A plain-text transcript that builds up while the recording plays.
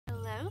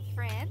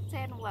friends,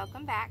 and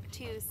welcome back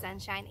to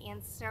Sunshine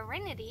and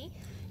Serenity.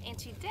 And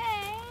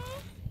today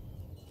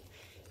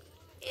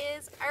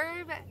is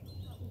herb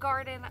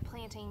garden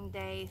planting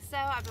day. So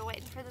I've been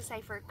waiting for this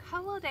day for a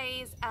couple of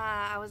days.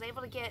 I was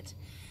able to get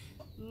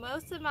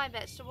most of my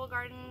vegetable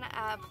garden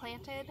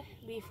planted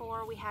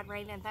before we had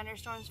rain and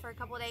thunderstorms for a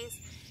couple of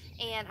days,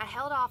 and I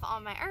held off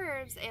on my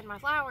herbs and my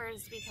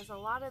flowers because a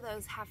lot of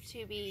those have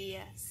to be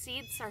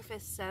seed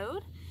surface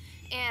sowed,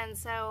 and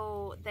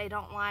so they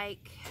don't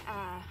like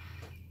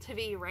to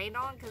be rained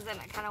on because then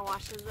it kind of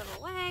washes them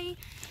away,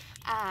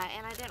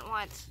 and I didn't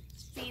want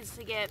seeds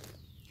to get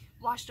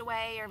washed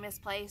away or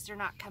misplaced or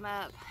not come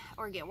up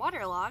or get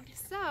waterlogged.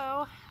 So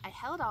I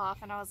held off,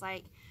 and I was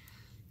like,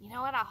 you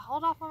know what, I'll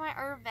hold off on my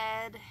herb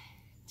bed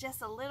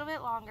just a little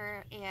bit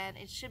longer, and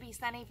it should be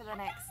sunny for the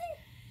next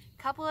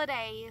couple of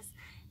days,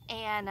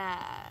 and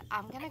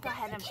I'm gonna go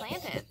ahead and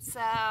plant it.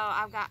 So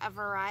I've got a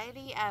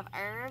variety of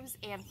herbs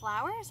and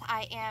flowers.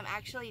 I am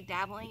actually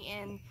dabbling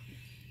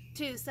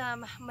into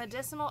some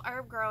medicinal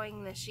herb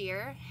growing this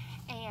year,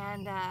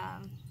 and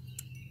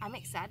I'm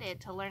excited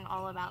to learn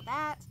all about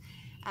that.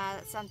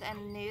 That's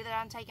something new that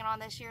I'm taking on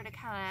this year to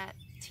kind of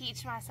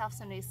teach myself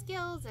some new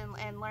skills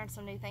and learn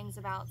some new things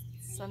about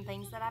some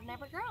things that I've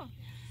never grown.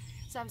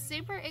 So I'm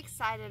super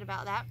excited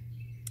about that.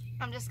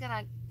 I'm just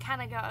gonna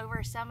kind of go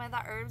over some of the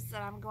herbs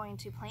that I'm going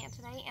to plant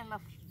today in the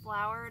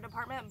flower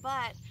department,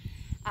 but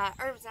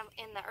herbs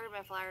in the herb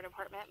and flower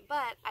department.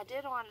 But I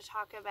did want to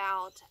talk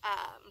about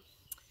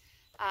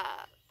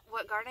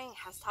what gardening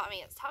has taught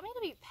me. It's taught me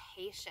to be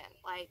patient.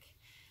 Like,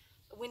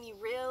 when you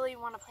really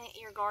want to plant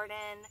your garden,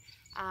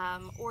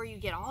 or you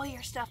get all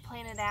your stuff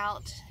planted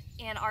out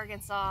in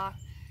Arkansas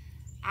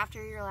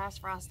after your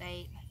last frost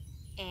date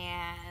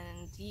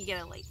and you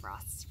get a late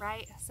frost,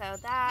 right? So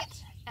that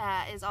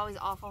is always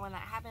awful when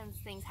that happens.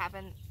 Things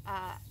happen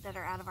that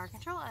are out of our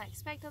control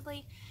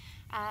unexpectedly.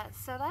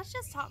 So that's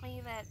just taught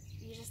me that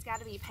you just got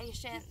to be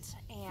patient,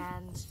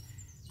 and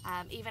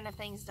even if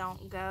things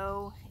don't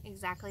go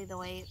exactly the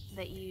way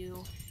that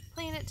you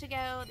plan it to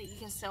go, that you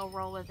can still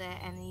roll with it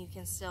and you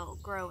can still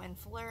grow and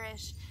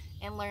flourish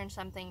and learn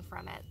something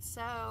from it.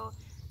 So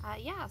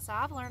yeah, so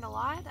I've learned a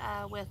lot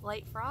with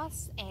late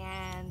frosts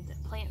and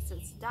plants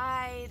that's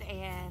died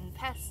and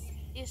pest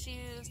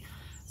issues.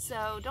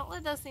 So don't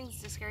let those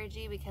things discourage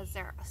you, because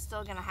they're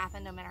still going to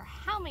happen no matter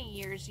how many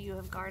years you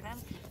have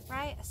gardened,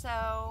 right?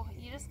 So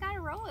you just got to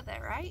roll with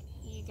it, right?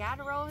 You got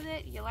to roll with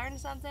it, you learn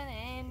something,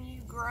 and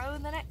you grow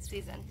the next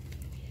season.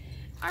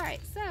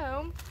 Alright,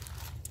 so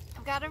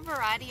I've got a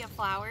variety of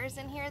flowers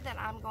in here that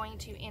I'm going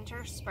to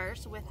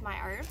intersperse with my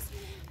herbs.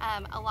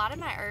 A lot of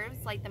my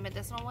herbs, like the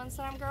medicinal ones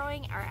that I'm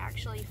growing, are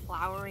actually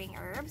flowering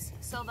herbs,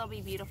 so they'll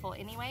be beautiful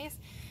anyways.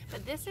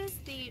 But this is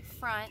the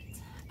front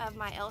of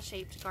my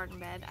L-shaped garden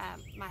bed.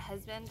 My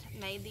husband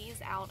made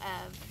these out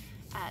of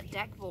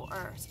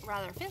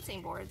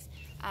fencing boards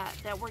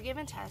that were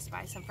given to us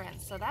by some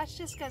friends. So that's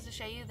just goes to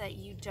show you that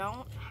you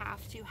don't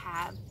have to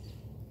have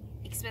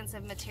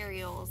expensive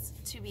materials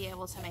to be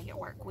able to make it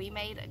work. We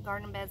made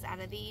garden beds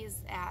out of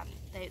these.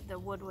 The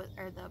wood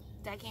or the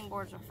decking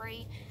boards were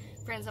free.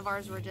 Friends of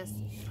ours were just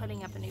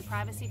putting up a new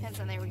privacy fence,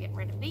 and they were getting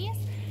rid of these,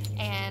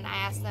 and I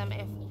asked them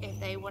if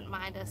they wouldn't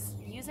mind us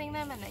using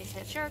them, and they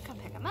said sure, come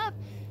pick them up.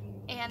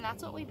 And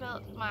that's what we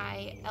built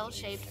my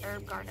L-shaped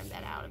herb garden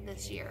bed out of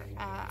this year.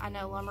 I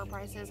know lumber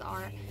prices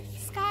are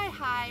sky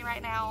high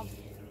right now.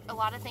 A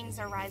lot of things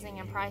are rising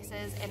in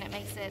prices, and it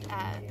makes it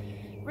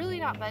really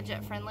not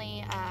budget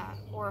friendly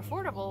or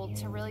affordable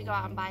to really go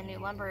out and buy new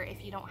lumber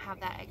if you don't have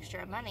that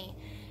extra money.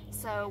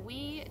 So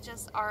we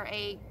just are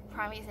a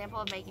prime example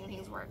of making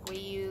things work. We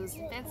use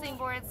fencing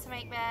boards to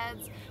make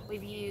beds.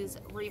 We've used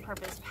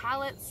repurposed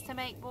pallets to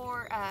make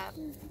garden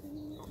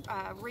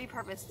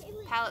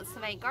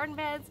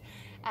beds.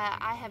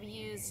 I have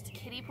used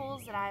kiddie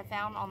pools that I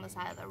found on the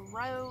side of the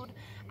road.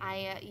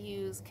 I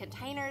use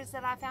containers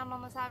that I found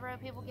on the side of the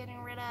road people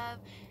getting rid of.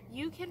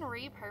 You can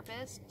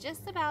repurpose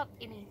just about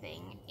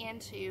anything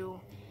into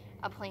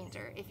a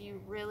planter. If you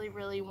really,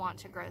 really want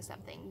to grow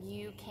something,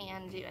 you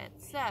can do it.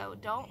 So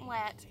don't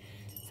let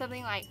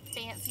something like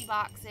fancy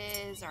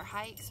boxes or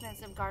high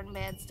expensive garden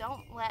beds,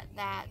 don't let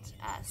that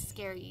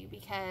scare you,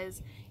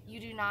 because you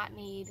do not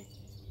need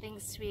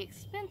things to be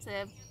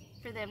expensive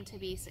for them to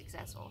be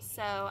successful.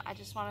 So I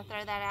just want to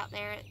throw that out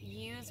there.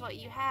 Use what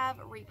you have,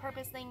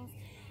 repurpose things.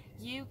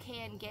 You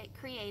can get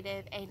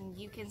creative, and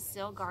you can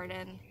still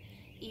garden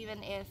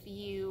even if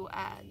you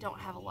don't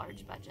have a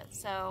large budget.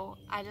 So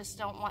I just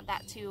don't want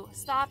that to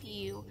stop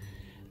you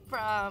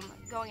from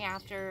going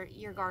after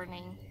your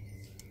gardening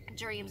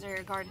dreams or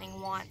your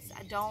gardening wants.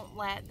 Don't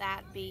let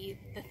that be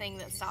the thing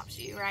that stops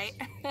you, right?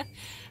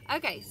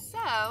 Okay, so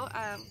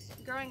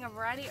growing a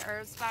variety of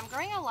herbs, but I'm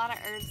growing a lot of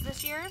herbs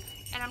this year,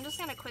 and I'm just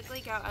going to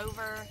quickly go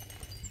over,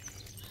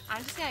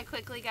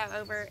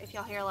 if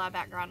y'all hear a lot of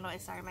background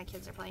noise, sorry, my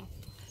kids are playing.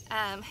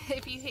 I'm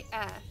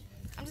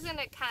just going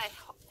to kind of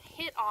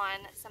hit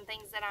on some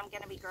things that I'm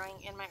going to be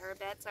growing in my herb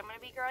bed. So I'm going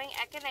to be growing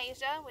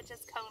echinacea, which is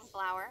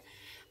coneflower.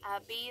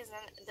 The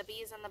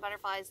bees and the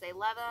butterflies, they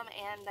love them,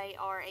 and they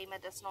are a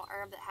medicinal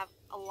herb that have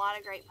a lot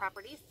of great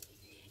properties.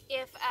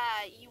 If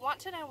you want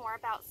to know more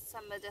about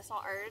some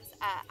medicinal herbs,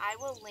 I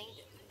will link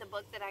the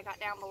book that I got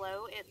down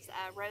below. It's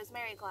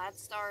Rosemary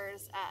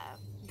Gladstar's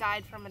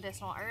Guide for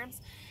Medicinal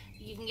Herbs.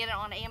 You can get it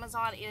on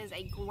Amazon. It is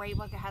a great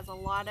book. It has a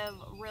lot of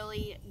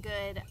really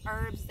good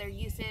herbs, their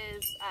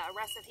uses,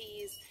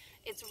 recipes.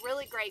 It's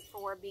really great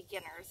for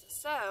beginners.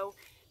 So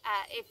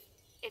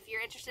if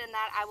you're interested in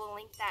that, I will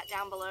link that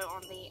down below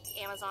on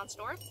the Amazon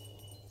store.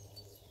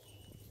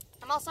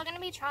 I'm also going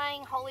to be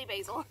trying holy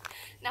basil.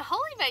 Now,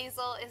 holy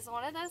basil is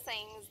one of those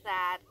things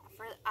that,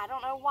 I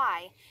don't know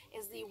why,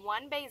 is the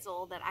one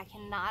basil that I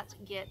cannot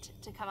get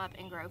to come up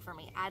and grow for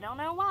me. I don't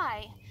know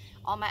why.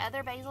 All my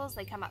other basils,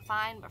 they come up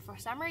fine, but for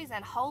some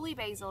reason, holy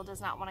basil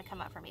does not want to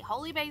come up for me.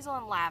 Holy basil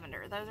and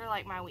lavender, those are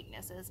like my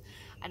weaknesses.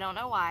 I don't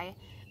know why,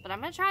 but I'm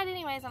going to try it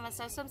anyways. I'm going to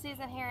sow some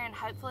seeds in here, and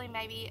hopefully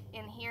maybe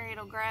in here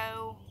it'll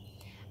grow.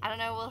 I don't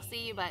know, we'll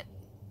see, but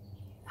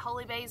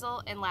holy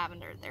basil and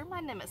lavender, they're my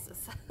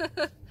nemesis.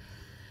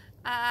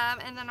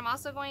 And then I'm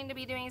also going to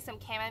be doing some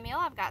chamomile.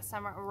 I've got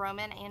some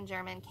Roman and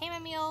German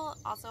chamomile,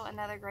 also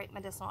another great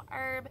medicinal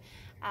herb.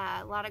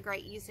 A lot of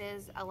great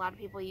uses. A lot of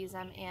people use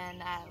them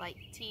in like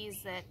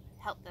teas that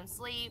help them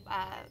sleep.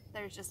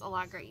 There's just a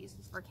lot of great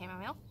uses for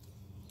chamomile.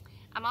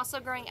 I'm also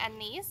growing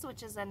anise,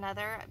 which is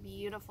another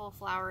beautiful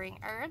flowering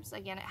herbs.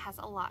 Again, it has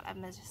a lot of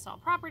medicinal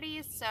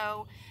properties,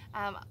 so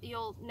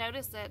you'll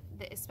notice that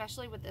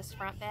especially with this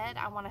front bed,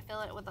 I want to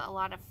fill it with a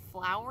lot of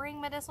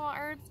flowering medicinal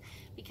herbs,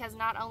 because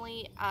not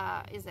only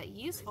is it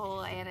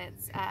useful and it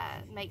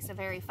makes a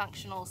very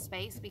functional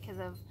space because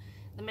of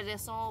the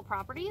medicinal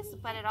properties,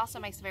 but it also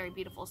makes a very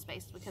beautiful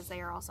space because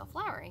they are also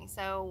flowering.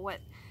 So what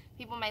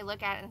people may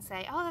look at it and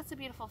say, oh, that's a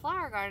beautiful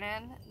flower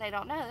garden, they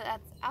don't know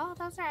that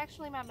those are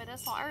actually my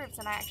medicinal herbs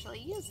and I actually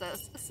use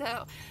those.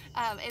 So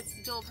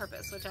it's dual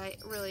purpose, which I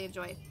really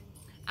enjoy.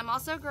 I'm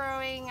also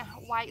growing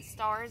white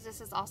stars.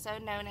 This is also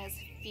known as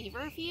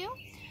feverfew.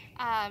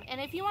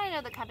 And if you want to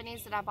know the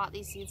companies that I bought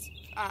these seeds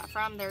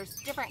from, there's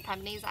different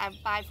companies. I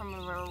buy from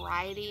a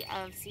variety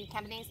of seed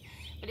companies.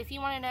 But if you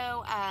want to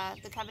know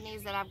the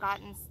companies that I've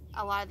gotten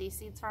a lot of these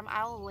seeds from,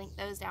 I will link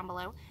those down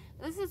below.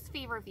 This is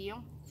feverfew.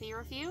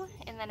 Feverfew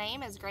in the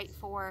name is great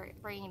for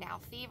bringing down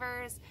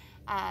fevers.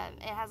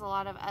 It has a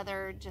lot of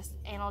other just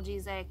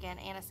analgesic and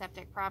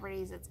antiseptic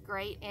properties. It's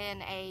great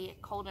in a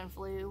cold and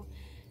flu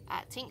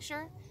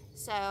tincture.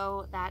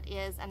 So that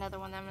is another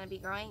one that I'm going to be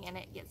growing, and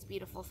it gets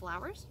beautiful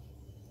flowers.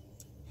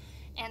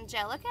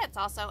 Angelica, it's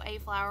also a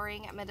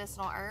flowering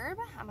medicinal herb.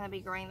 I'm going to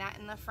be growing that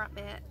in the front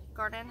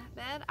garden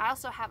bed. I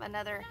also have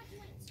another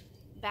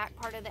back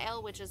part of the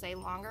L, which is a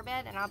longer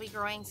bed, and I'll be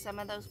growing some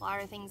of those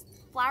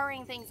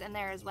flowering things in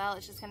there as well.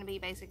 It's just going to be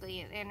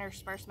basically an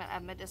interspersement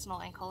of medicinal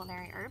and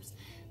culinary herbs.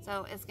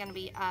 So it's going to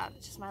be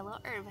just my little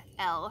herb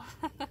L.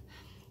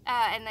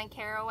 And then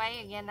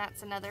caraway, again,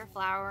 that's another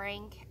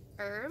flowering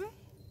herb.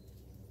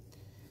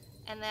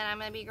 And then I'm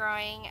going to be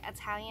growing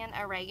Italian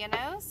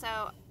oregano.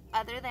 So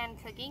other than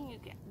cooking,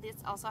 this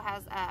also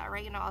has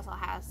oregano also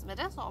has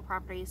medicinal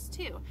properties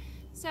too.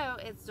 So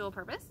it's dual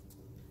purpose.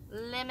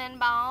 Lemon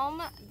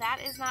balm, that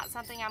is not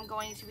something I'm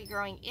going to be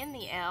growing in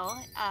the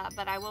L,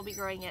 but I will be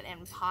growing it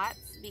in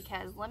pots,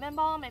 because lemon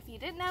balm, if you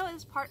didn't know,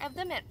 is part of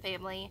the mint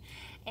family.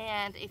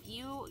 And if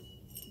you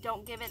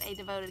don't give it a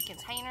devoted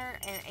container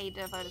or a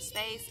devoted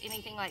space,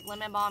 anything like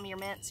lemon balm, your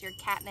mints, your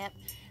catnip,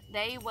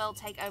 they will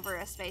take over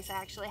a space. I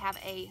actually have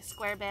a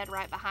square bed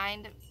right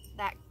behind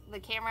the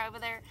camera over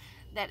there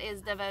that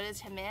is devoted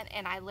to mint,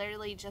 and I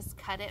literally just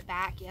cut it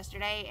back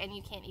yesterday, and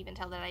you can't even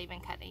tell that I even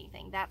cut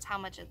anything. That's how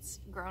much it's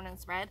grown and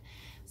spread.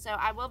 So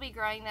I will be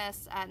growing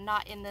this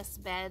not in this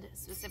bed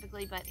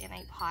specifically, but in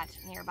a pot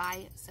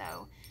nearby.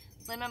 So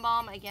lemon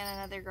balm, again,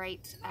 another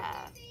great,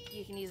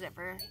 you can use it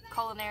for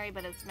culinary,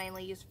 but it's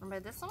mainly used for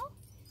medicinal.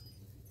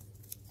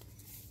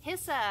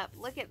 Hyssop,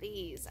 look at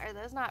these. Are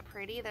those not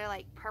pretty? They're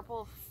like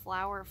purple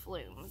flower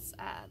flumes.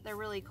 They're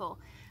really cool.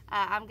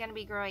 I'm going to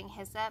be growing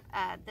hyssop.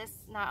 This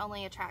not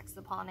only attracts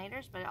the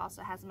pollinators, but it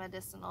also has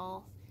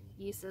medicinal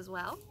use as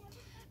well.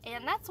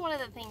 And that's one of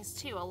the things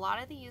too. A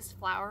lot of these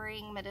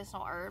flowering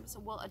medicinal herbs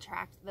will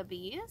attract the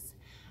bees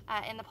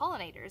and the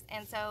pollinators.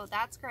 And so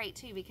that's great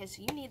too, because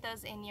you need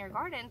those in your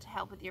garden to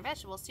help with your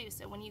vegetables too.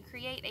 So when you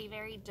create a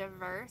very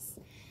diverse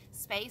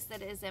space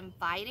that is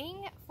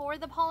inviting for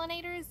the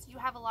pollinators, you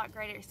have a lot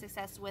greater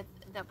success with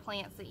the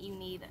plants that you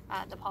need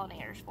the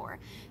pollinators for.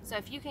 So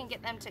if you can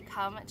get them to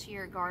come to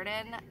your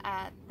garden,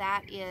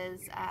 that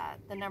is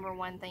the number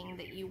one thing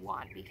that you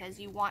want, because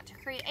you want to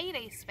create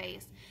a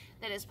space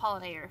that is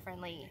pollinator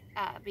friendly,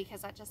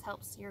 because that just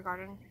helps your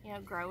garden, you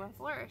know, grow and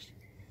flourish.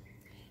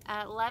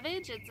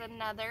 Lovage, it's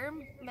another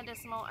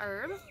medicinal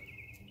herb.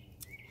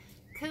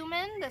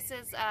 Cumin, this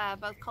is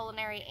both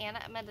culinary and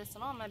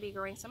medicinal. I'm going to be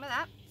growing some of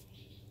that.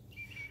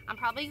 I'm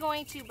probably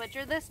going to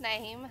butcher this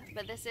name,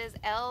 but this is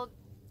El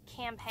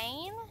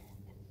Campaign.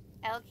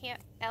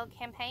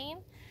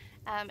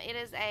 It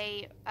is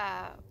a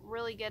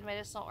really good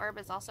medicinal herb.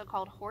 It's also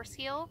called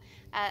horseheal.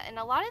 And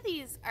a lot of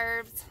these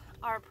herbs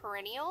are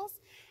perennials.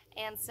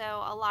 And so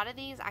a lot of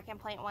these I can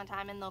plant one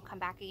time and they'll come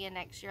back again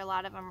next year. A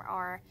lot of them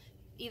are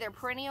either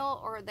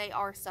perennial or they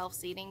are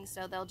self-seeding,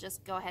 so they'll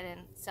just go ahead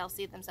and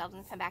self-seed themselves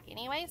and come back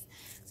anyways.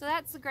 So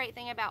that's the great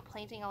thing about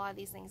planting a lot of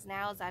these things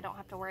now, is I don't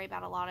have to worry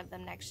about a lot of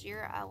them next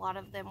year. A lot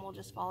of them will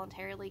just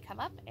voluntarily come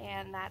up,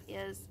 and that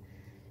is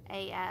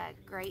a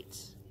great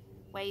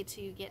way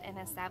to get an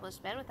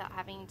established bed without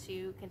having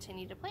to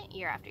continue to plant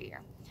year after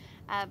year.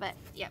 But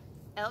yep,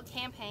 elk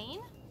campaign,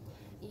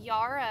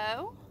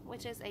 yarrow,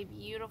 which is a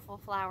beautiful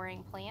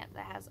flowering plant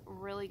that has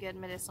really good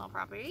medicinal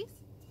properties.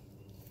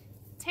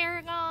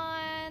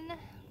 Tarragon.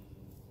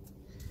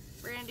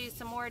 We're going to do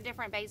some more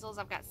different basils.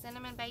 I've got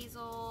cinnamon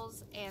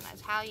basils and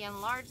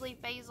Italian large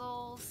leaf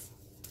basils.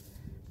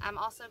 I'm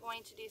also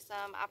going to do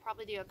I'll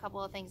probably do a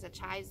couple of things of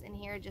chives in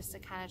here just to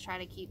kind of try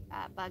to keep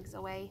bugs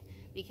away,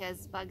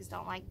 because bugs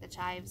don't like the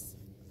chives.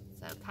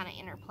 So kind of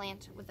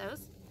interplant with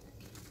those.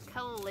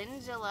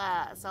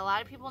 Calendula. So a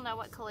lot of people know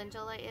what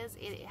calendula is.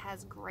 It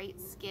has great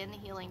skin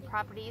healing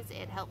properties.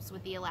 It helps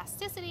with the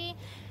elasticity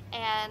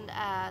and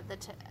the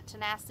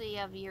tenacity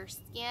of your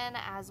skin,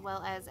 as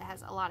well as it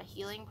has a lot of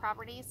healing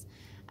properties.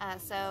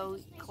 So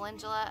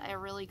calendula, a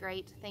really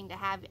great thing to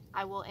have.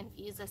 I will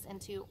infuse this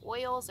into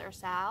oils or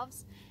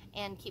salves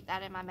and keep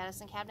that in my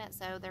medicine cabinet.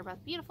 So they're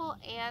both beautiful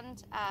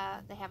and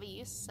they have a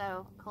use.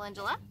 So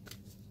calendula.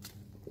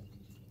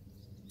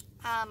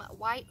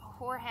 White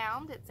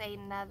horehound. It's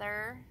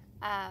another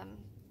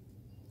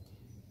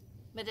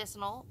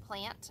medicinal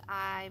plant.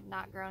 I've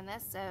not grown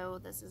this, so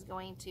this is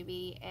going to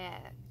be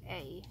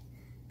a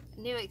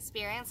new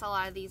experience, a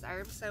lot of these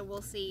herbs, so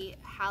we'll see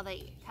how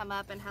they come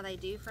up and how they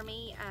do for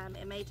me.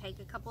 It may take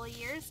a couple of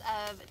years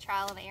of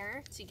trial and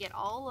error to get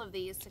all of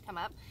these to come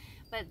up,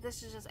 but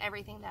this is just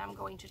everything that I'm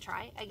going to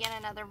try. Again,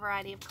 another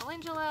variety of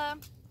calendula.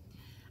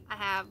 I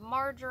have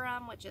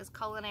marjoram, which is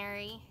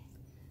culinary.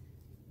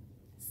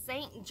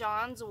 St.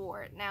 John's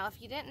wort. Now,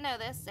 if you didn't know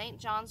this, St.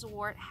 John's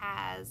wort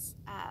has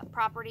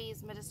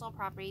properties, medicinal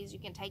properties. You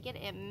can take it.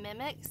 It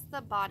mimics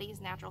the body's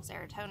natural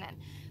serotonin.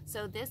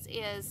 So this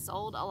is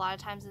sold a lot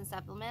of times in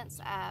supplements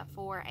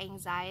for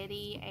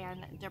anxiety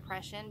and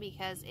depression,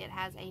 because it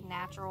has a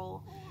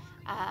natural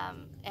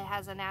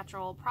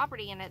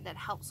property in it that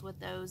helps with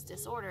those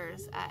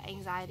disorders,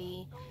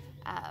 anxiety,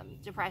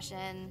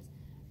 depression,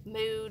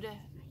 mood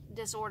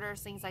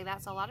disorders, things like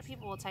that. So a lot of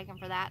people will take them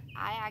for that.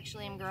 I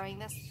actually am growing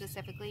this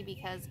specifically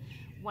because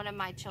one of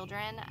my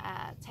children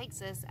takes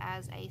this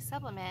as a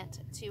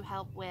supplement to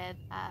help with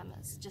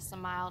just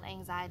some mild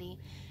anxiety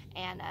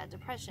and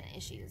depression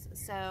issues.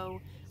 So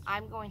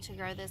I'm going to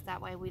grow this,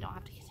 that way we don't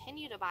have to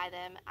continue to buy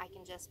them. I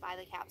can just buy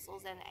the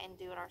capsules and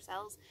do it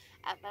ourselves.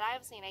 But I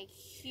have seen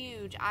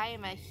I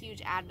am a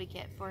huge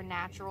advocate for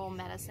natural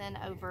medicine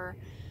over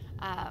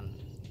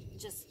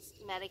just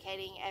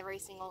medicating every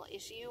single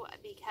issue,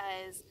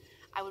 because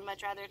I would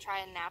much rather try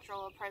a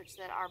natural approach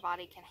that our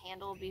body can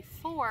handle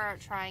before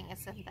trying a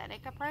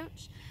synthetic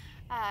approach.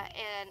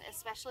 And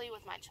especially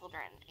with my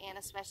children, and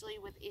especially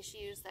with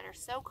issues that are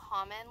so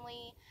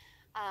commonly,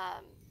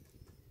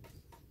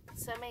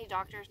 so many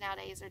doctors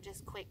nowadays are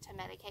just quick to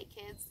medicate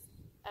kids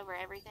over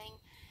everything.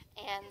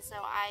 And so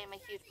I am a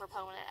huge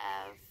proponent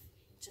of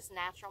just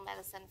natural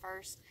medicine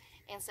first.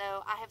 And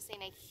so I have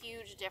seen a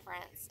huge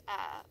difference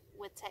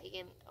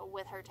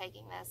with her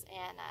taking this,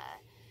 and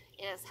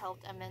it has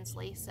helped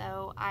immensely.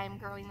 So I'm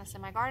growing this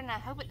in my garden. I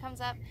hope it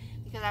comes up,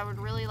 because I would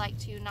really like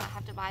to not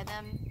have to buy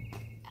them,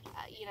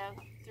 you know,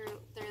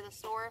 through the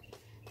store.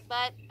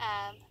 But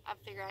I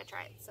figure I'd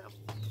try it. So,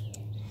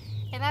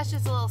 and that's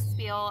just a little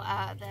spiel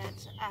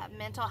that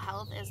mental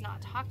health is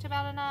not talked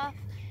about enough,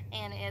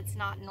 and it's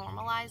not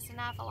normalized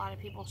enough. A lot of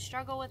people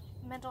struggle with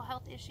mental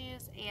health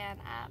issues, and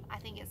I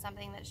think it's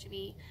something that should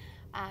be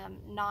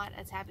not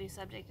a taboo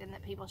subject, and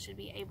that people should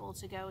be able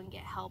to go and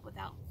get help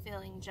without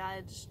feeling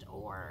judged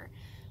or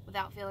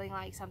without feeling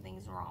like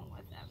something's wrong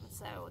with them.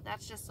 So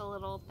that's just a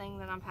little thing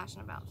that I'm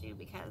passionate about too,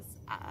 because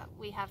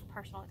we have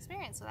personal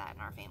experience with that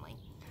in our family.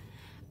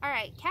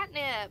 Alright,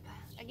 catnip.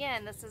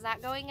 Again, this is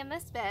not going in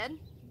this bed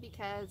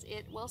because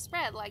it will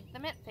spread like the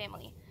mint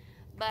family,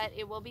 but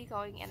it will be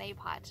going in a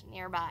pot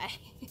nearby.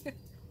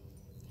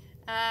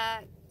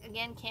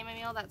 Again,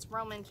 chamomile, that's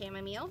Roman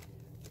chamomile.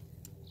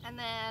 And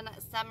then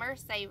summer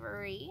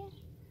savory,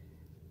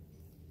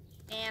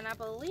 and I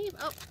believe,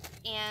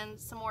 and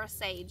some more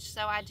sage.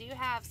 So I do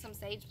have some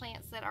sage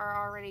plants that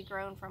are already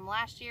grown from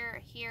last year.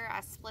 Here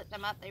I split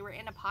them up. They were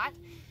in a pot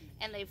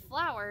and they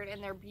flowered,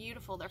 and they're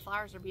beautiful. Their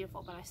flowers are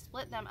beautiful, but I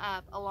split them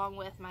up along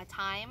with my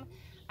thyme.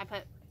 I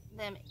put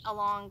them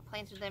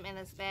planted them in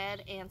this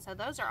bed, and so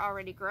those are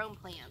already grown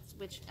plants,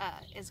 which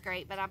is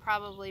great. But I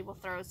probably will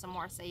throw some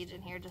more sage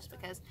in here just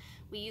because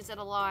we use it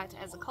a lot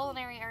as a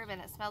culinary herb,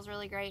 and it smells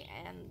really great,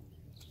 and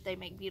they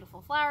make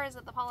beautiful flowers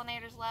that the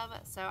pollinators love.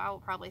 So I will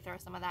probably throw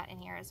some of that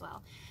in here as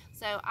well.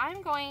 So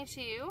I'm going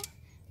to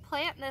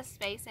plant this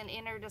space and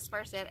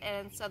interdisperse it,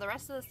 and so the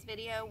rest of this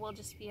video will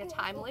just be a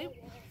time loop,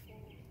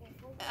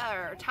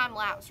 or time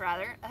lapse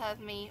rather, of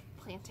me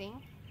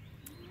planting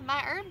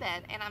my herb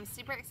bed, and I'm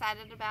super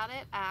excited about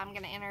it. I'm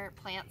going to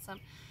plant some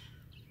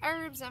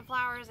herbs and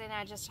flowers, and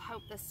I just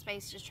hope this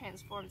space just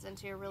transforms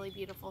into a really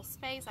beautiful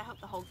space. I hope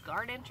the whole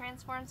garden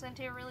transforms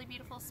into a really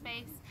beautiful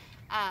space.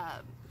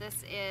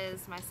 This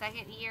is my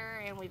second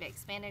year, and we've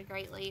expanded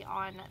greatly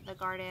on the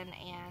garden,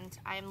 and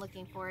I'm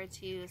looking forward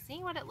to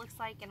seeing what it looks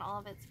like in all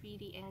of its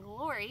beauty and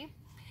glory.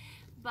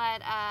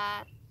 But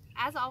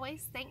as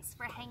always, thanks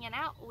for hanging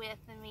out with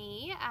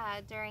me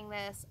during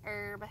this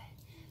herb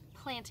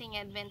planting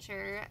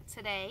adventure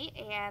today,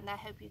 and I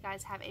hope you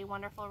guys have a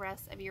wonderful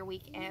rest of your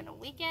week and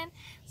weekend.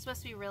 It's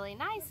supposed to be really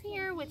nice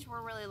here, which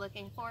we're really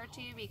looking forward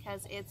to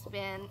because it's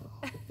been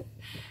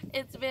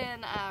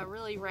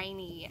really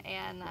rainy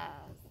and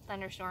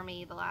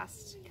thunderstormy the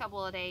last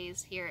couple of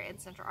days here in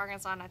Central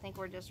Arkansas, and I think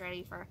we're just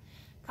ready for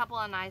a couple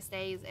of nice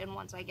days. And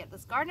once I get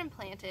this garden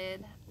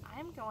planted,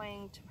 I'm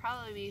going to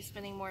probably be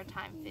spending more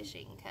time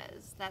fishing,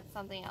 because that's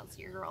something else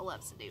your girl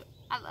loves to do.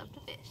 I love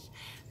to fish.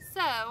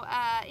 So,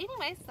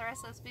 anyways, the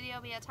rest of this video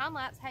will be a time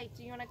lapse. Hey,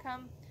 do you want to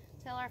come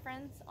tell our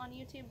friends on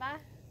YouTube bye?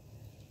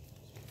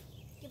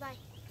 Goodbye.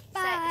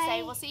 Bye.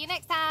 Say we'll see you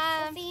next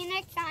time. We'll see you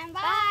next time.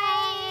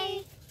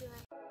 Bye.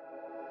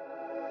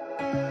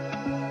 Bye.